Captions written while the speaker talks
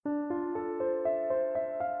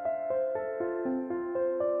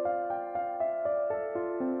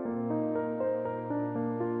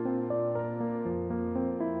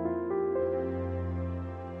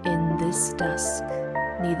is dusk,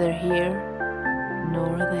 neither here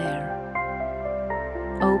nor there.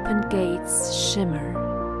 Open gates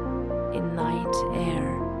shimmer in night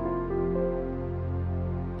air.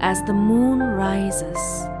 As the moon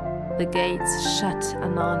rises, the gates shut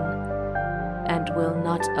anon, and will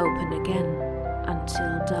not open again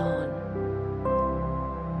until dawn.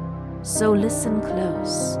 So listen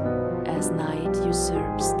close as night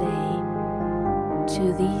usurps day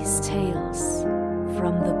to these tales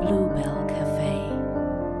from the Bluebell Cafe.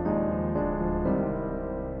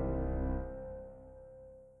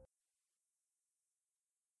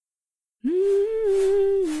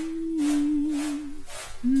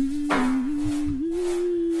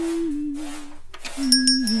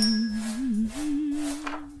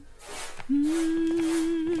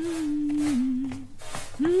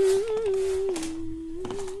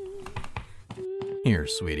 Here,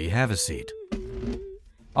 sweetie, have a seat.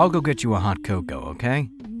 I'll go get you a hot cocoa, okay?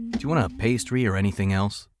 Do you want a pastry or anything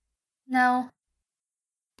else? No.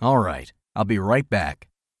 All right, I'll be right back.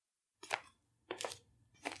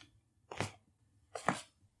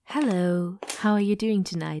 Hello, how are you doing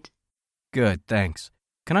tonight? Good, thanks.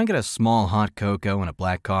 Can I get a small hot cocoa and a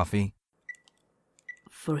black coffee?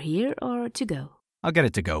 For here or to go? I'll get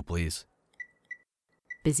it to go, please.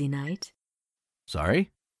 Busy night? Sorry?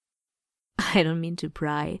 I don't mean to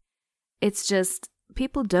pry. It's just,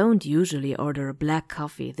 people don't usually order a black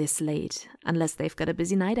coffee this late unless they've got a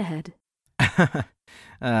busy night ahead.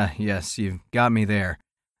 Yes, you've got me there.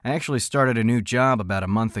 I actually started a new job about a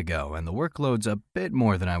month ago, and the workload's a bit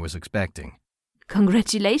more than I was expecting.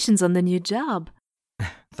 Congratulations on the new job.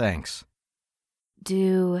 Thanks.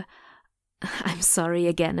 I'm sorry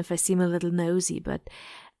again if I seem a little nosy, but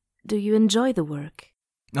do you enjoy the work?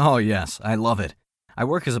 Oh, yes, I love it. I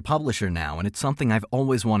work as a publisher now, and it's something I've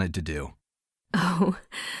always wanted to do. Oh,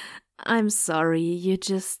 I'm sorry. You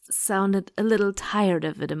just sounded a little tired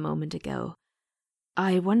of it a moment ago.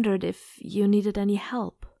 I wondered if you needed any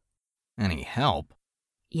help. Any help?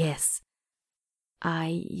 Yes.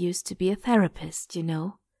 I used to be a therapist, you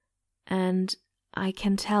know, and I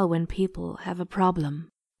can tell when people have a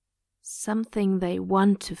problem. Something they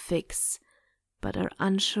want to fix, but are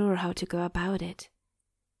unsure how to go about it.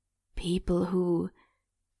 People who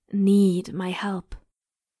need my help.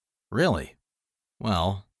 Really?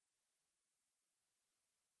 Well,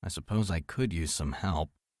 I suppose I could use some help.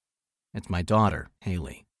 It's my daughter,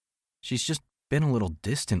 Haley. She's just been a little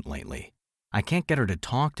distant lately. I can't get her to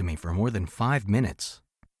talk to me for more than 5 minutes.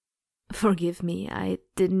 Forgive me, I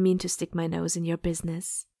didn't mean to stick my nose in your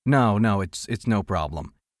business. No, it's no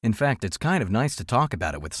problem. In fact, it's kind of nice to talk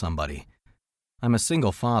about it with somebody. I'm a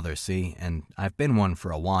single father, see, and I've been one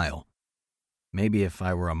for a while. Maybe if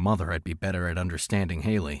I were a mother, I'd be better at understanding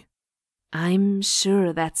Haley. I'm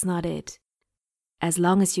sure that's not it. As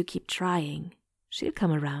long as you keep trying, she'll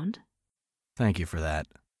come around. Thank you for that.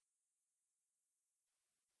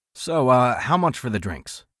 So, how much for the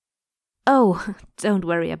drinks? Oh, don't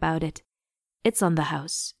worry about it. It's on the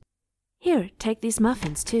house. Here, take these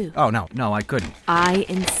muffins, too. Oh, no, I couldn't. I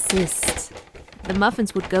insist. The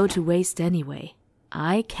muffins would go to waste anyway.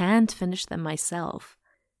 I can't finish them myself.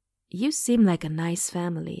 You seem like a nice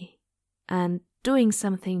family, and doing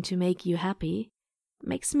something to make you happy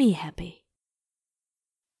makes me happy.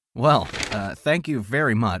 Well, thank you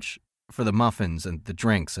very much for the muffins and the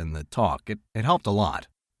drinks and the talk. It helped a lot.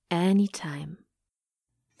 Anytime.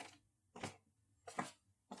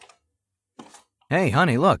 Hey,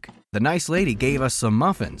 honey, look. The nice lady gave us some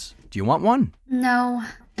muffins. Do you want one? No.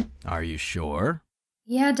 Are you sure?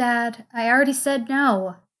 Yeah, Dad. I already said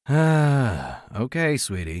no. Okay,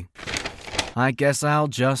 sweetie. I guess I'll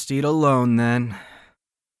just eat alone then.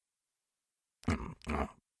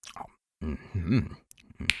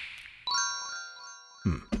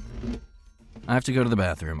 I have to go to the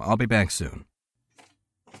bathroom. I'll be back soon.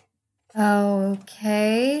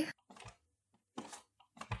 Okay.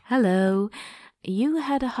 Hello. You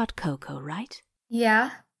had a hot cocoa, right?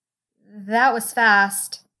 Yeah. That was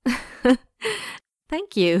fast.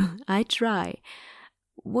 Thank you. I try.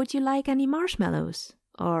 Would you like any marshmallows?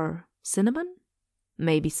 Or cinnamon?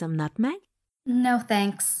 Maybe some nutmeg? No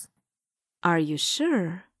thanks. Are you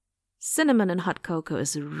sure? Cinnamon and hot cocoa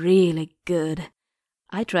is really good.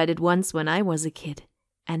 I tried it once when I was a kid,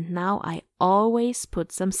 and now I always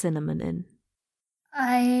put some cinnamon in.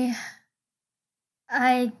 I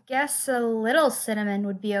guess a little cinnamon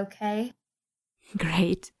would be okay.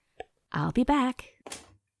 Great. I'll be back.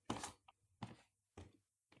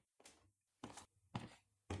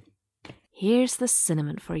 Here's the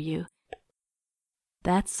cinnamon for you.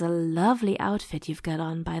 That's a lovely outfit you've got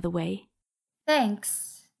on, by the way.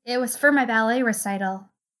 Thanks. It was for my ballet recital.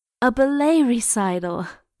 A ballet recital.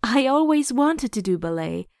 I always wanted to do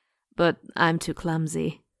ballet, but I'm too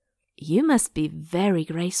clumsy. You must be very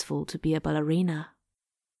graceful to be a ballerina.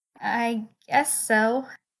 I guess so.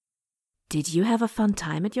 Did you have a fun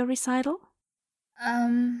time at your recital?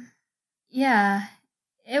 Yeah,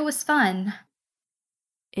 it was fun.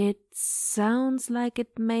 It sounds like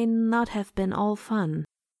it may not have been all fun.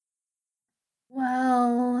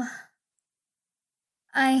 Well,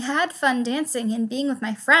 I had fun dancing and being with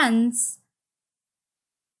my friends,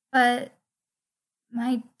 but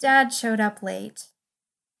my dad showed up late,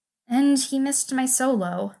 and he missed my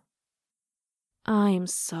solo. I'm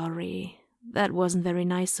sorry. That wasn't very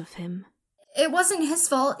nice of him. It wasn't his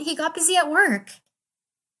fault. He got busy at work.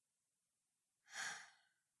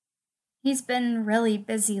 He's been really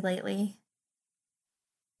busy lately.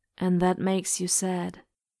 And that makes you sad.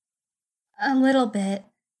 A little bit.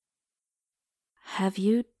 Have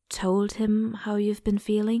you told him how you've been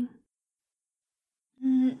feeling?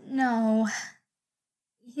 No.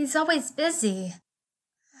 He's always busy.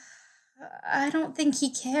 I don't think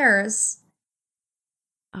he cares.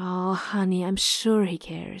 Oh, honey, I'm sure he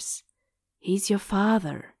cares. He's your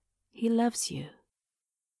father. He loves you.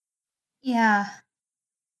 Yeah.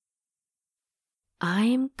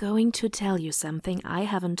 I'm going to tell you something I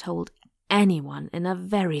haven't told anyone in a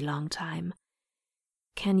very long time.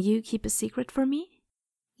 Can you keep a secret for me?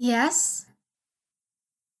 Yes?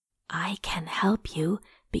 I can help you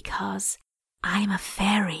because I'm a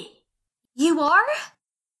fairy. You are?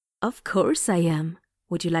 Of course I am.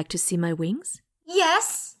 Would you like to see my wings?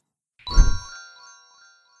 Yes.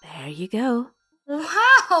 There you go.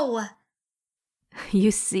 Wow!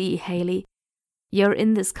 You see, Haley, you're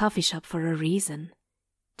in this coffee shop for a reason.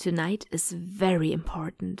 Tonight is very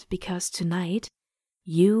important because tonight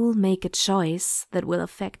you'll make a choice that will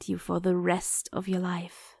affect you for the rest of your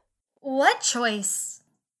life. What choice?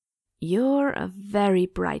 You're a very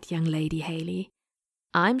bright young lady, Haley.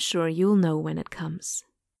 I'm sure you'll know when it comes.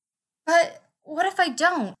 But what if I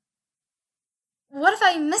don't? What if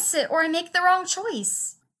I miss it or I make the wrong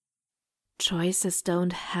choice? Choices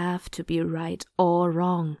don't have to be right or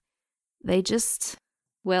wrong. They just,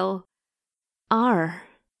 well, are.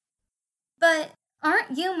 But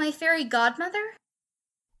aren't you my fairy godmother?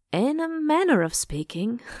 In a manner of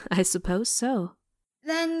speaking, I suppose so.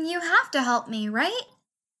 Then you have to help me, right?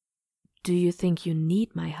 Do you think you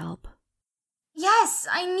need my help? Yes,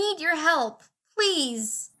 I need your help.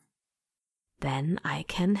 Please. Then I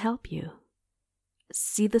can help you.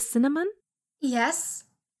 See the cinnamon? Yes.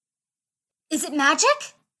 Is it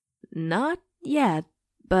magic? Not yet,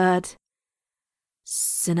 but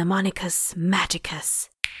Cinnamonicus magicus.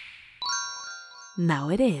 Now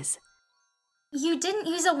it is. You didn't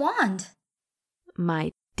use a wand.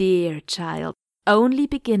 My dear child, only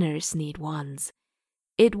beginners need wands.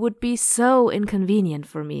 It would be so inconvenient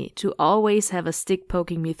for me to always have a stick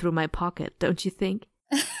poking me through my pocket, don't you think?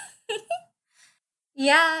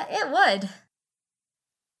 Yeah, it would.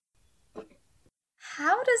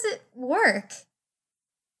 How does it work?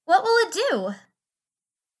 What will it do?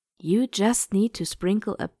 You just need to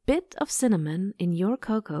sprinkle a bit of cinnamon in your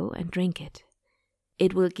cocoa and drink it.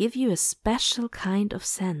 It will give you a special kind of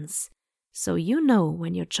sense, so you know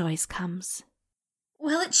when your choice comes.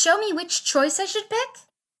 Will it show me which choice I should pick?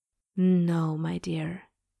 No, my dear.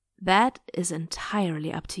 That is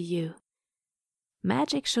entirely up to you.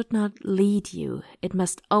 Magic should not lead you, it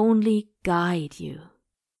must only guide you.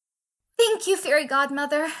 Thank you, fairy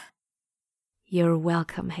godmother. You're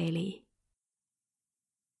welcome, Haley.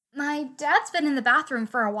 My dad's been in the bathroom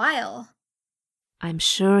for a while. I'm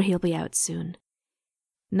sure he'll be out soon.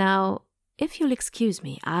 Now, if you'll excuse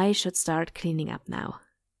me, I should start cleaning up now.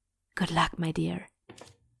 Good luck, my dear.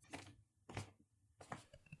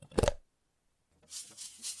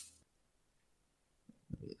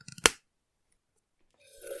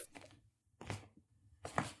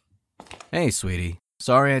 Hey, sweetie.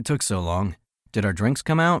 Sorry I took so long. Did our drinks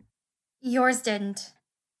come out? Yours didn't.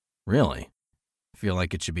 Really? Feel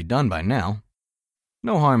like it should be done by now.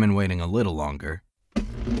 No harm in waiting a little longer.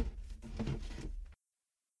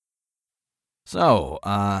 So,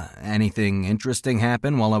 anything interesting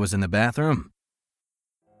happen while I was in the bathroom?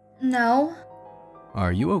 No,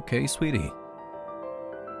 Are you okay, sweetie?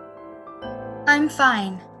 I'm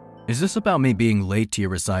fine. Is this about me being late to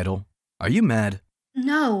your recital? Are you mad?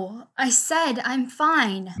 No, I said I'm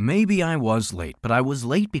fine. Maybe I was late, but I was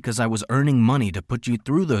late because I was earning money to put you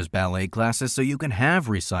through those ballet classes so you can have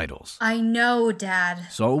recitals. I know, Dad.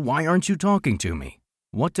 So why aren't you talking to me?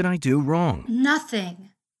 What did I do wrong?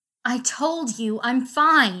 Nothing. I told you I'm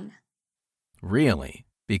fine. Really?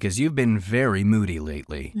 because you've been very moody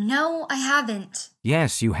lately. No, I haven't.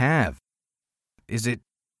 Yes, you have. Is it...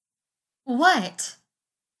 What?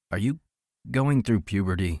 Are you going through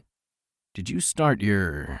puberty? Did you start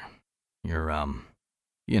your,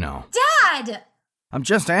 Dad! I'm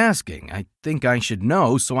just asking. I think I should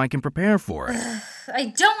know so I can prepare for it. I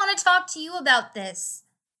don't want to talk to you about this.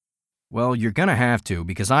 Well, you're gonna have to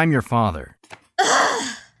because I'm your father.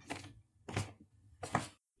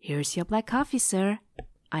 Here's your black coffee, sir.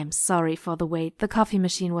 I'm sorry for the wait. The coffee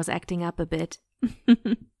machine was acting up a bit.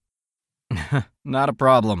 Not a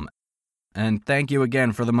problem. And thank you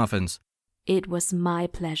again for the muffins. It was my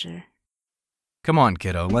pleasure. Come on,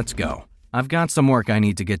 kiddo, let's go. I've got some work I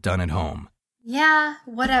need to get done at home. Yeah,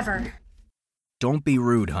 whatever. Don't be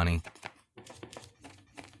rude, honey.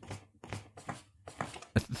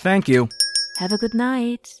 Thank you. Have a good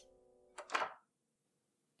night.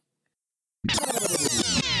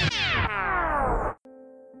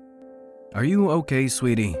 Are you okay,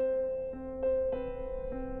 sweetie?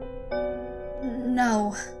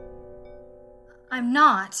 No. I'm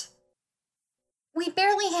not. We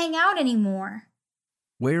barely hang out anymore.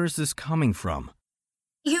 Where is this coming from?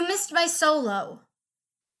 You missed my solo.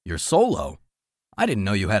 Your solo? I didn't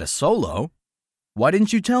know you had a solo. Why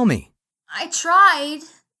didn't you tell me? I tried,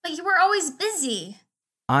 but you were always busy.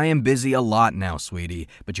 I am busy a lot now, sweetie,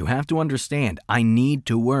 but you have to understand, I need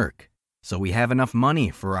to work. So we have enough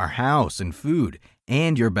money for our house and food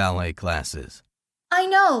and your ballet classes. I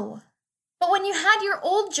know. But when you had your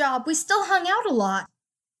old job, we still hung out a lot.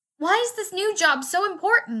 Why is this new job so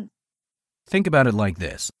important? Think about it like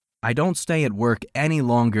this. I don't stay at work any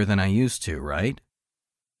longer than I used to, right?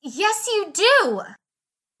 Yes, you do.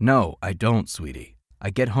 No, I don't, sweetie.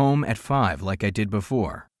 I get home at 5 like I did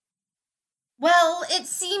before. Well, it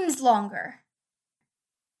seems longer.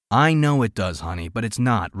 I know it does, honey, but it's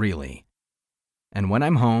not really. And when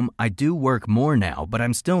I'm home, I do work more now, but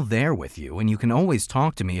I'm still there with you, and you can always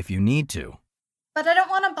talk to me if you need to. But I don't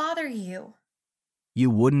want to bother you. You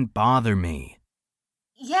wouldn't bother me.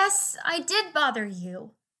 Yes, I did bother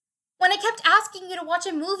you. When I kept asking you to watch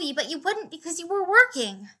a movie, but you wouldn't because you were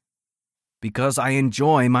working. Because I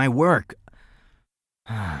enjoy my work.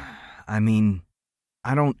 I mean,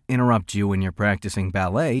 I don't interrupt you when you're practicing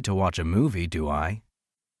ballet to watch a movie, do I?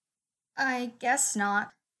 I guess not.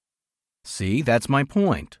 See, that's my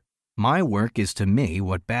point. My work is to me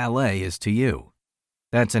what ballet is to you.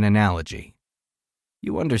 That's an analogy.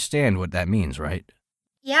 You understand what that means, right?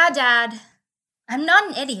 Yeah, Dad. I'm not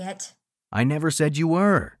an idiot. I never said you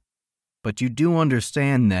were. But you do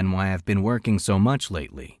understand then why I've been working so much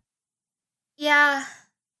lately. Yeah,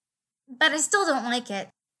 but I still don't like it.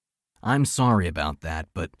 I'm sorry about that,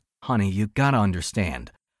 but honey, you gotta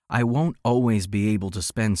understand. I won't always be able to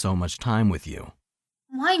spend so much time with you.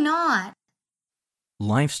 Why not?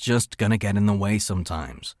 Life's just gonna get in the way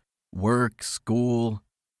sometimes. Work, school.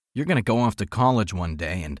 You're gonna go off to college one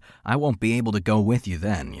day, and I won't be able to go with you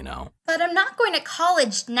then, you know. But I'm not going to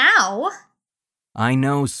college now. I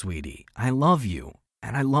know, sweetie. I love you,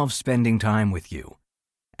 and I love spending time with you.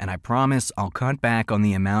 And I promise I'll cut back on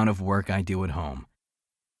the amount of work I do at home.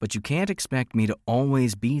 But you can't expect me to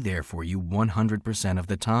always be there for you 100% of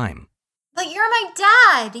the time. But you're my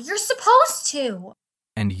dad. You're supposed to.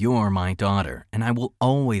 And you're my daughter, and I will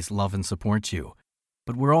always love and support you.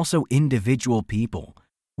 But we're also individual people.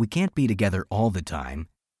 We can't be together all the time,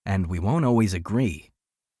 and we won't always agree.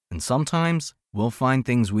 And sometimes we'll find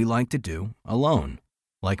things we like to do alone,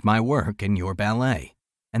 like my work and your ballet.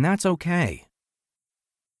 And that's okay.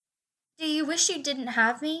 Do you wish you didn't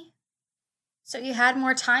have me? So you had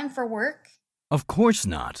more time for work? Of course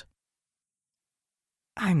not.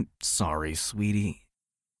 I'm sorry, sweetie.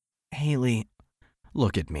 Haley,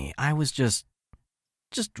 look at me. I was just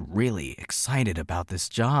really excited about this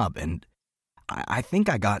job, and I think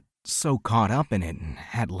I got so caught up in it and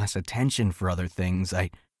had less attention for other things. I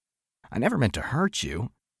never meant to hurt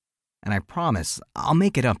you, and I promise I'll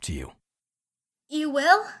make it up to you. You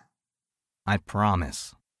will? I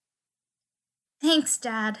promise. Thanks,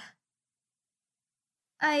 Dad.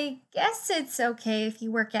 I guess it's okay if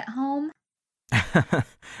you work at home.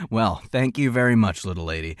 Well, thank you very much, little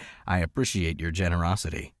lady. I appreciate your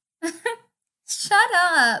generosity. Shut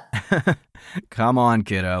up. Come on,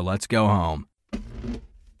 kiddo. Let's go home.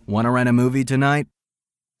 Want to rent a movie tonight?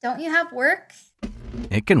 Don't you have work?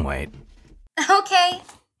 It can wait. Okay.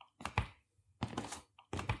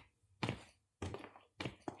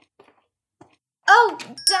 Oh,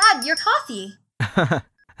 Dad, your coffee.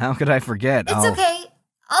 How could I forget? It's okay.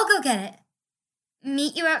 I'll go get it.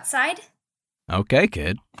 Meet you outside? Okay,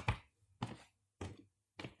 kid.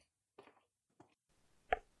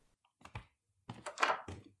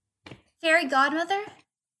 Fairy godmother?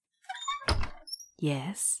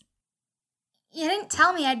 Yes? You didn't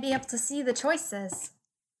tell me I'd be able to see the choices.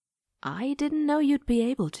 I didn't know you'd be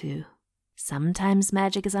able to. Sometimes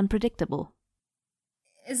magic is unpredictable.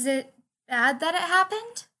 Is it bad that it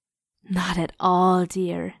happened? Not at all,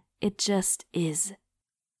 dear. It just is.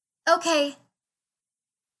 Okay.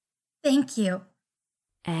 Thank you.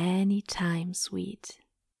 Anytime, sweet.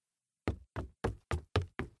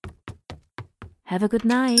 Have a good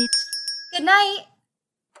night. Good night.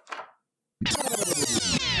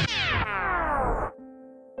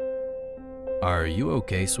 Are you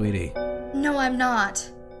okay, sweetie? No, I'm not.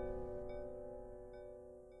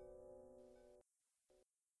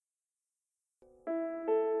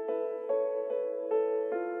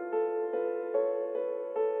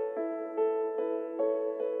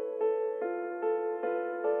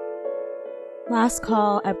 Last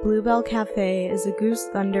Call at Bluebell Cafe is a Goose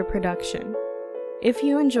Thunder production. If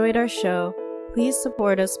you enjoyed our show, please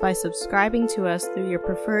support us by subscribing to us through your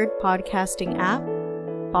preferred podcasting app,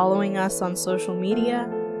 following us on social media,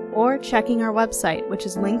 or checking our website, which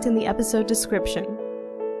is linked in the episode description.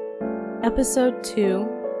 Episode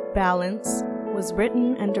 2, Balance, was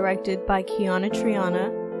written and directed by Kiana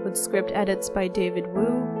Triana, with script edits by David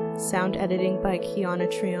Wu, sound editing by Kiana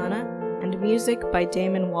Triana, and music by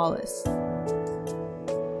Damon Wallace.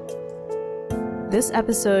 This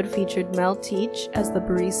episode featured Mel Teach as the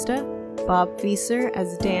barista, Bob Fieser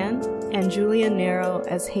as Dan, and Julia Nero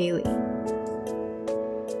as Haley.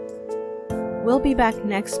 We'll be back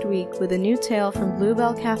next week with a new tale from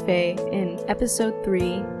Bluebell Cafe in Episode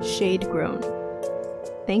 3, Shade Grown.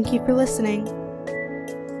 Thank you for listening.